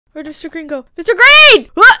Where'd Mr. Green go? Mr. Green!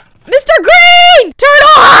 Mr. Green!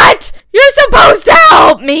 Turtle Hut! You're supposed to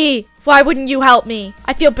help me! Why wouldn't you help me?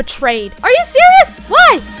 I feel betrayed. Are you serious?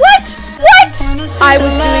 Why? What? What? I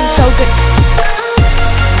was doing so good.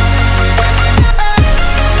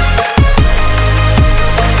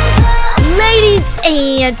 Ladies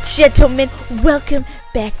and gentlemen, welcome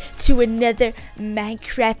back to another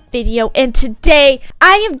Minecraft video. And today,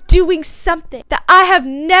 I am doing something that I have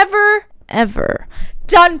never, ever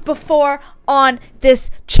done before on this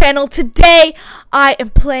channel. Today, I am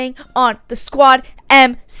playing on the Squad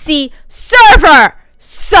MC server.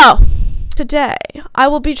 So, today, I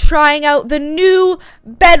will be trying out the new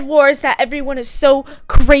Bed Wars that everyone is so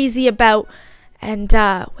crazy about. And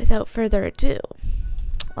without further ado,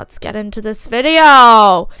 let's get into this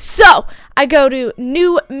video. So, I go to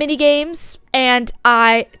new mini games and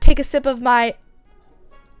I take a sip of my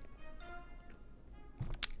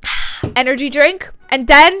energy drink and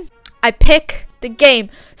then I pick the game.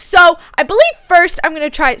 So, I believe first I'm going to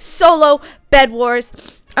try solo Bed Wars.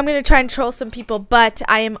 I'm going to try and troll some people, but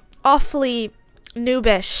I am awfully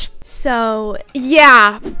noobish. So,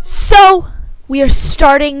 yeah. So, we are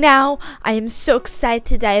starting now. I am so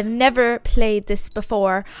excited. I have never played this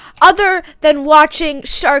before. Other than watching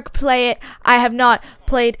Shark play it, I have not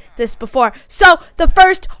played this before. So, the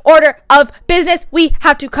first order of business, we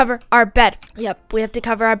have to cover our bed. Yep, we have to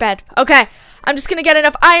cover our bed. Okay, I'm just gonna get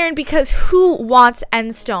enough iron because who wants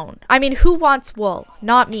endstone? I mean, who wants wool?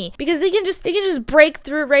 Not me. Because they can just break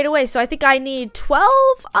through right away. So, I think I need 12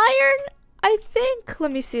 iron. I think,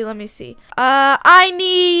 let me see. I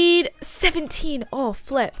need 17. Oh,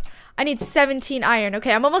 flip. I need 17 iron.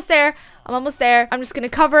 Okay, I'm almost there. I'm just gonna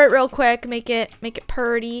cover it real quick, make it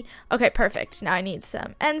pretty. Okay, perfect. Now I need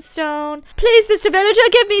some endstone. Please, Mr. Villager,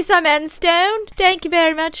 give me some endstone. Thank you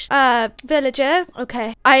very much, villager.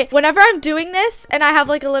 Okay. Whenever I'm doing this and I have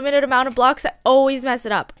like a limited amount of blocks, I always mess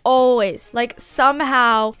it up. Always. Like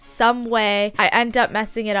somehow, some way, I end up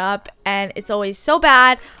messing it up and it's always so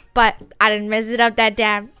bad. But I didn't mess it up that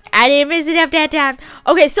time.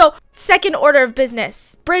 Okay, so second order of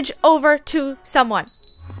business. Bridge over to someone.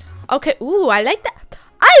 Okay, ooh, I like that.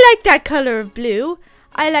 I like that color of blue.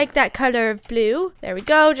 There we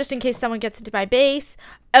go, just in case someone gets into my base.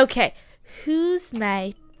 Okay, who's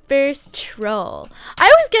my first troll?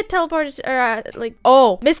 I always get teleported,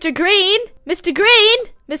 oh, Mr. Green.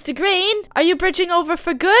 Are you bridging over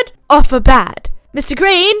for good or for bad? Mr.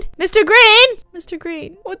 Green!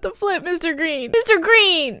 What the flip, Mr.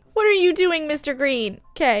 Green? What are you doing, Mr. Green?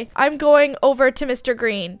 Okay, I'm going over to Mr.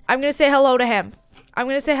 Green. I'm gonna say hello to him.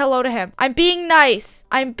 I'm being nice.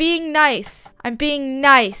 Nice.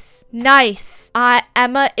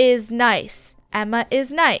 Emma is nice.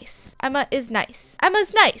 Emma's nice.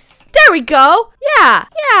 There we go. Yeah.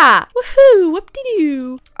 Woohoo.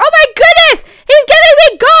 Whoop-de-doo. Oh my goodness! He's giving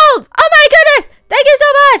me gold! Oh my goodness! Thank you so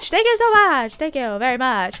much. Thank you very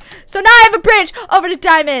much. So now I have a bridge over to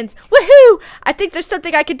diamonds. Woohoo! I think there's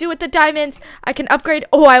something I can do with the diamonds. I can upgrade.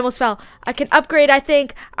 Oh, I almost fell. I can upgrade, I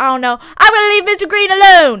think. I don't know. I'm gonna leave Mr. Green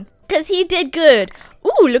alone because he did good.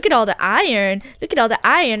 Ooh, look at all the iron.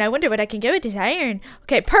 I wonder what I can get with this iron.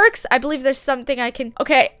 Okay, perks. I believe there's something I can.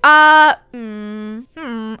 Okay, I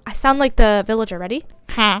sound like the villager. Ready?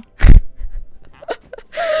 Huh.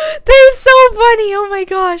 They're so funny. Oh my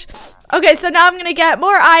gosh. Okay, so now I'm gonna get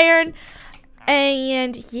more iron.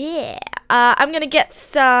 And yeah. I'm gonna get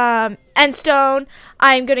some endstone.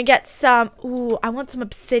 I'm gonna get some. Ooh, I want some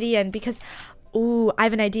obsidian because. Ooh, I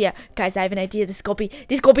have an idea. Guys, I have an idea. This gonna be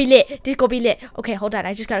lit. Okay, hold on.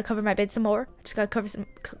 I just gotta cover my bed some more.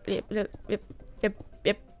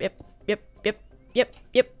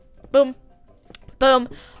 Yep. Boom.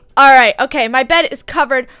 Alright, okay. My bed is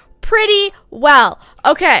covered pretty well.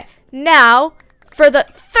 Okay, now, for the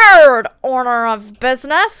third order of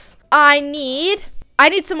business, I need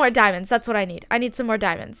some more diamonds. That's what I need. I need some more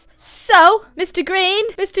diamonds. So, Mr. Green,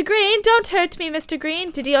 don't hurt me, Mr.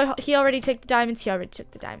 Green. Did he already take the diamonds? He already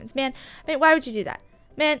took the diamonds. Man, why would you do that?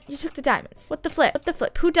 Man, you took the diamonds. What the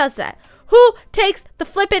flip? Who does that? Who takes the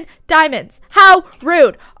flippin' diamonds? How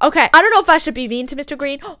rude. Okay, I don't know if I should be mean to Mr.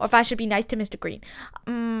 Green or if I should be nice to Mr. Green.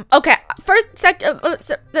 Okay,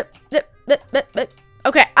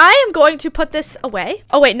 okay, I am going to put this away.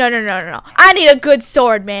 Oh, wait, no. I need a good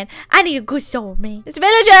sword, man. Mr.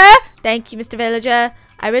 Villager! Thank you, Mr. Villager.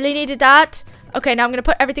 I really needed that. Okay, now I'm gonna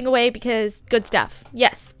put everything away because good stuff.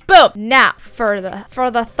 Yes. Boom. Now, for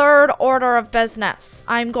the third order of business,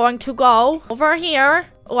 I'm going to go over here.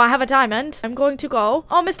 Oh, I have a diamond. I'm going to go.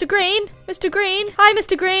 Oh, Mr. Green. Hi,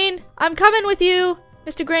 Mr. Green. I'm coming with you,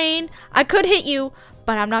 Mr. Green. I could hit you,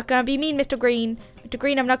 but I'm not gonna be mean, Mr. Green. Mr.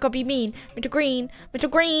 Green, I'm not gonna be mean. Mr. Green, Mr.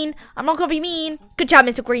 Green, I'm not gonna be mean. Good job,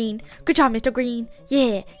 Mr. Green. Good job, Mr. Green.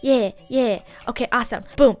 Yeah, yeah, yeah. Okay, awesome.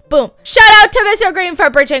 Boom, boom. Shout out to Mr. Green for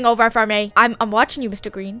bridging over for me. I'm watching you, Mr.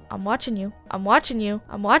 Green. I'm watching you. I'm watching you.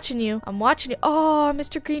 I'm watching you. I'm watching you. Oh,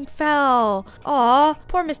 Mr. Green fell. Oh,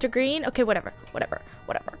 poor Mr. Green. Okay, whatever. Whatever.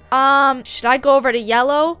 Whatever. Should I go over to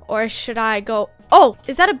yellow or should I go? Oh,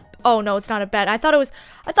 is that a? Oh no, it's not a bed. I thought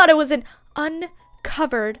it was an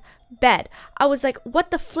uncovered bed. I was like,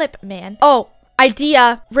 what the flip, man? Oh,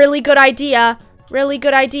 idea. Really good idea. Really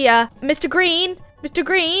good idea. Mr. Green. Mr.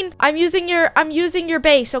 Green, I'm using your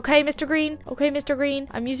base, okay, Mr. Green? Okay, Mr. Green,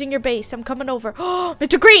 I'm using your base. I'm coming over. Oh,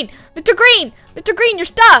 Mr. Green! Mr. Green! Mr. Green, your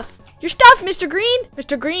stuff! Your stuff, Mr. Green!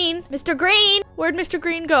 Mr. Green! Mr. Green! Where'd Mr.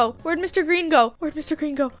 Green go? Where'd Mr. Green go? Where'd Mr.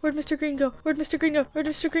 Green go? Where'd Mr. Green go? Where'd Mr. Green go? Where'd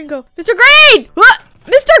Mr. Green go? Mr. Green! Ah!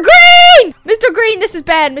 Mr. Green! Mr. Green, this is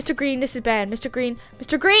bad. Mr. Green, this is bad. Mr. Green,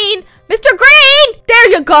 Mr. Green, Mr. Green! There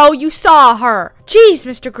you go. You saw her. Jeez,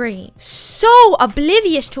 Mr. Green. So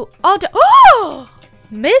oblivious to all the— Oh!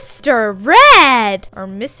 Mr. Red! Or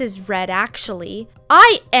Mrs. Red, actually.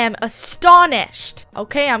 I am astonished.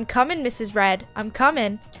 Okay, I'm coming, Mrs. Red. I'm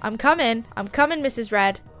coming. I'm coming. I'm coming, Mrs.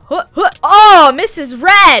 Red. Oh, Mrs.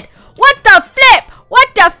 Red! What the flip? What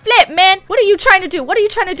the flip, man? What are you trying to do? What are you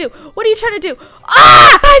trying to do? What are you trying to do?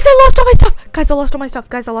 Ah! Guys, I lost all my stuff. Guys, I lost all my stuff.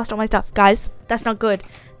 Guys, I lost all my stuff. Guys, that's not good.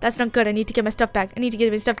 That's not good. I need to get my stuff back. I need to get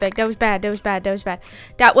my stuff back. That was bad. That was bad. That was bad.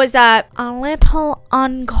 That was a little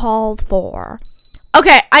uncalled for.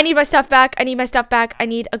 Okay, I need my stuff back. I need my stuff back. I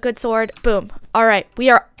need a good sword. Boom. All right, we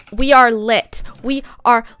are lit. We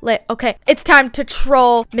are lit. Okay, it's time to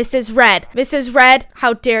troll Mrs. Red. Mrs. Red,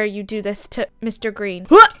 how dare you do this to Mr. Green?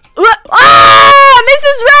 Ah!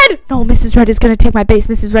 Mrs. Red! No, Mrs. Red is gonna take my base.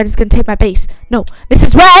 Mrs. Red is gonna take my base. No,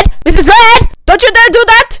 Mrs. Red! Mrs. Red! Don't you dare do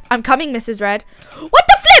that! I'm coming, Mrs. Red. What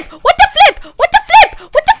the flip? What the flip? What the flip?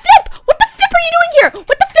 What the flip? What the flip are you doing here?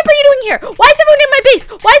 What the flip are you doing here? Why is everyone in my base?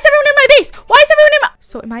 Why is everyone in my base? Why is everyone in my—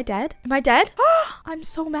 So am I dead? Am I dead? I'm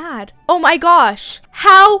so mad. Oh my gosh.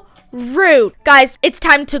 How rude. Guys, it's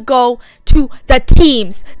time to go to the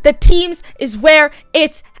teams. The teams is where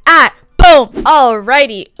it's at. Boom.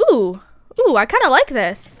 Alrighty. Ooh, I kind of like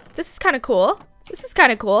this. This is kind of cool. This is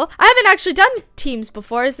kind of cool. I haven't actually done teams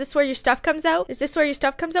before. Is this where your stuff comes out? Is this where your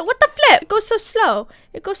stuff comes out? What the flip? It goes so slow.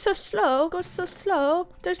 It goes so slow. It goes so slow.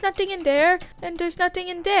 There's nothing in there. And there's nothing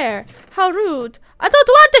in there. How rude. I don't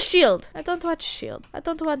want the shield. I don't want the shield. I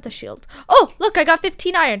don't want the shield. Oh, look, I got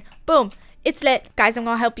 15 iron. Boom. It's lit. Guys, I'm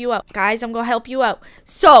gonna help you out. Guys, I'm gonna help you out.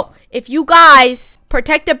 So, if you guys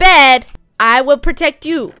protect the bed, I will protect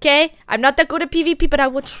you, okay? I'm not that good at PvP, but I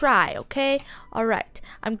will try, okay? All right.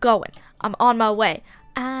 I'm going. I'm on my way.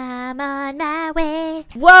 I'm on my way.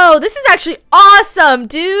 Whoa, this is actually awesome,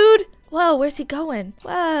 dude. Whoa, where's he going?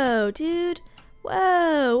 Whoa, dude.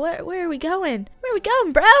 Whoa, where are we going? Where are we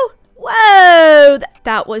going, bro? Whoa,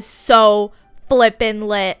 that was so flippin'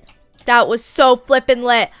 lit. That was so flippin'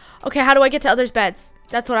 lit. Okay, how do I get to others' beds?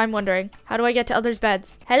 That's what I'm wondering. How do I get to others'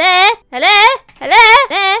 beds? Hello? Hello? Hello?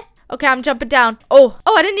 Hello? Okay, I'm jumping down. Oh,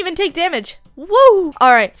 I didn't even take damage. Woo!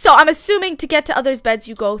 All right, so I'm assuming to get to others' beds,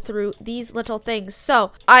 you go through these little things.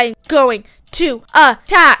 So I'm going to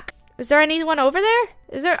attack. Is there anyone over there?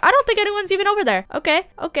 Is there? I don't think anyone's even over there. Okay,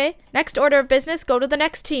 okay. Next order of business, go to the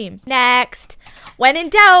next team. Next. When in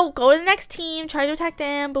doubt, go to the next team. Try to attack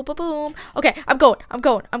them. Boom, boom, boom. Okay, I'm going. Oh,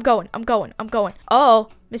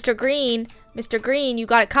 Mr. Green. Mr. Green, you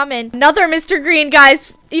got it coming. Another Mr. Green,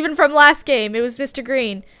 guys. Even from last game, it was Mr.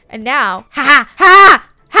 Green. And now, ha ha ha!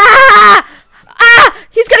 Ah!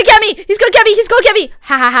 He's gonna get me! He's gonna get me! He's gonna get me!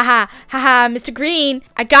 Ha ha ha ha! Ha ha! Mr. Green,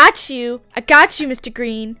 I got you! I got you, Mr.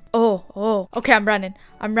 Green! Oh! Okay, I'm running!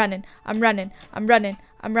 Turn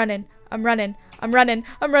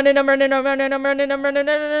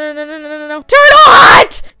on!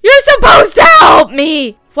 You're supposed to help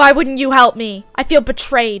me! Why wouldn't you help me? I feel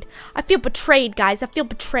betrayed. I feel betrayed, guys. I feel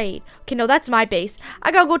betrayed. Okay, no, that's my base.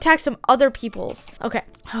 I gotta go attack some other people's. Okay.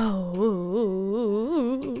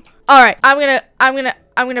 Oh. All right. I'm gonna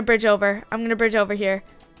bridge over. I'm gonna bridge over here.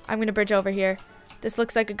 This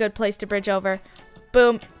looks like a good place to bridge over.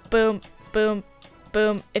 Boom, boom, boom,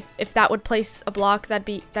 boom. If that would place a block, that'd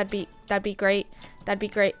be great. That'd be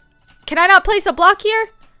great. Can I not place a block here?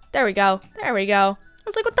 There we go. I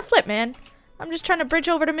was like, what the flip, man? I'm just trying to bridge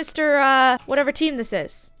over to Mr. Whatever team this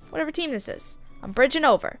is. I'm bridging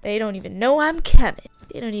over. They don't even know I'm coming.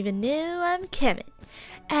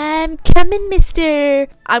 I'm coming, mister.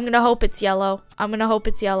 I'm gonna hope it's yellow.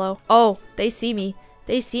 Oh, they see me.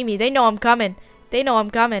 They know I'm coming.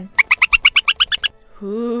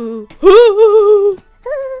 Ooh.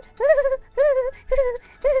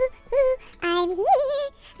 I I'm here.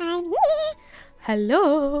 I'm here.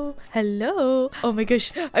 Hello, hello. Oh my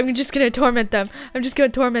gosh, I'm just gonna torment them. I'm just gonna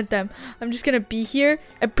torment them. I'm just gonna be here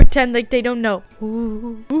and pretend like they don't know.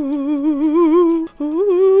 Ooh, ooh,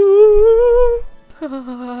 ooh.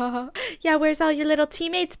 Yeah, where's all your little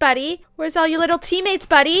teammates, buddy? Where's all your little teammates,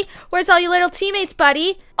 buddy? Where's all your little teammates,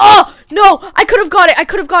 buddy? Oh, no, I could have got it. I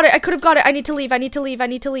could have got it. I could have got it. I need to leave. I need to leave. I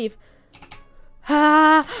need to leave.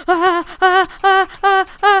 Oh,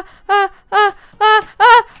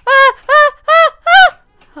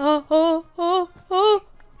 oh, oh, oh,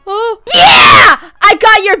 oh. Yeah! I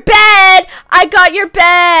got your bed! I got your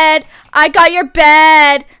bed! I got your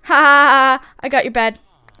bed! Ha ha ha! I got your bed.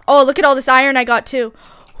 Oh, look at all this iron I got too.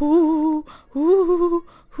 Ooh, ooh,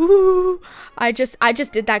 ooh. I just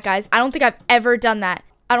did that, guys. I don't think I've ever done that.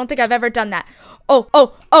 I don't think I've ever done that. Oh,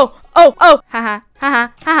 oh, oh, oh, oh. Haha, haha,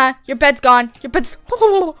 haha. Your bed's gone. Your bed's...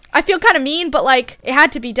 I feel kind of mean, but like, it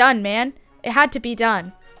had to be done, man. It had to be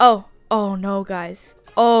done. Oh, oh no, guys.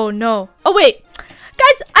 Oh no. Oh wait.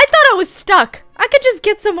 Guys, I thought I was stuck. I could just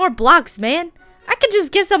get some more blocks, man. I could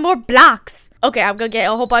just get some more blocks. Okay, I'm gonna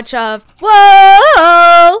get a whole bunch of...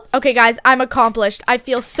 Whoa! Okay, guys, I'm accomplished. I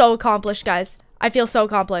feel so accomplished, guys. I feel so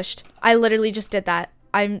accomplished. I literally just did that.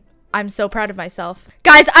 I'm so proud of myself.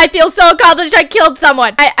 Guys, I feel so accomplished. I killed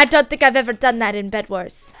someone. I don't think I've ever done that in Bed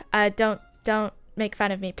Wars. Don't make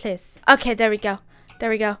fun of me, please. Okay, there we go. There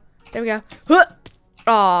we go. There we go.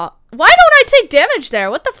 Aw. Why don't I take damage there?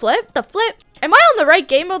 What the flip? The flip? Am I on the right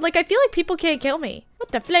game mode? Like, I feel like people can't kill me.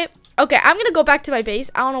 What the flip? Okay, I'm gonna go back to my base.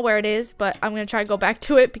 I don't know where it is, but I'm gonna try to go back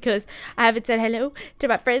to it because I haven't said hello to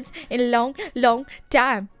my friends in a long, long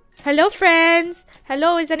time. Hello, friends.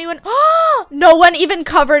 Hello, is anyone? Oh, no one even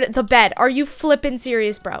covered the bed. Are you flippin'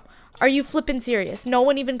 serious, bro? Are you flippin' serious? No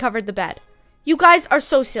one even covered the bed. You guys are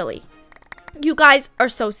so silly. You guys are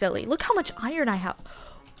so silly. Look how much iron I have.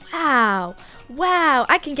 Wow. Wow.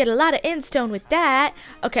 I can get a lot of endstone with that.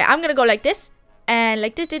 Okay, I'm gonna go like this. And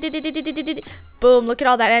like this. Boom. Look at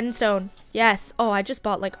all that endstone. Yes. Oh, I just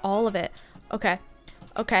bought like all of it. Okay.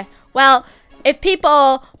 Okay. Well, if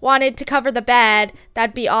people wanted to cover the bed,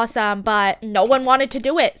 that'd be awesome. But no one wanted to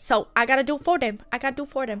do it. So I gotta do it for them. I gotta do it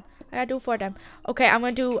for them. I gotta do it for them. Okay, I'm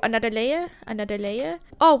gonna do another layer. Another layer.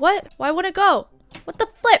 Oh, what? Why wouldn't it go? What the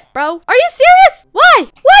flip, bro? Are you serious? Why?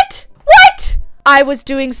 What? What? I was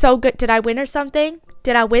doing so good. Did I win or something?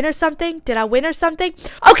 Did I win or something? Did I win or something?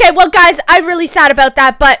 Okay, well, guys, I'm really sad about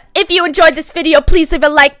that. But if you enjoyed this video, please leave a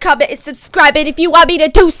like, comment, and subscribe. And if you want me to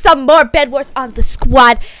do some more Bed Wars on the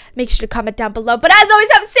squad, make sure to comment down below. But as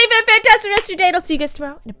always, have a safe and fantastic rest of your day. And I'll see you guys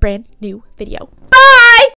tomorrow in a brand new video. Bye!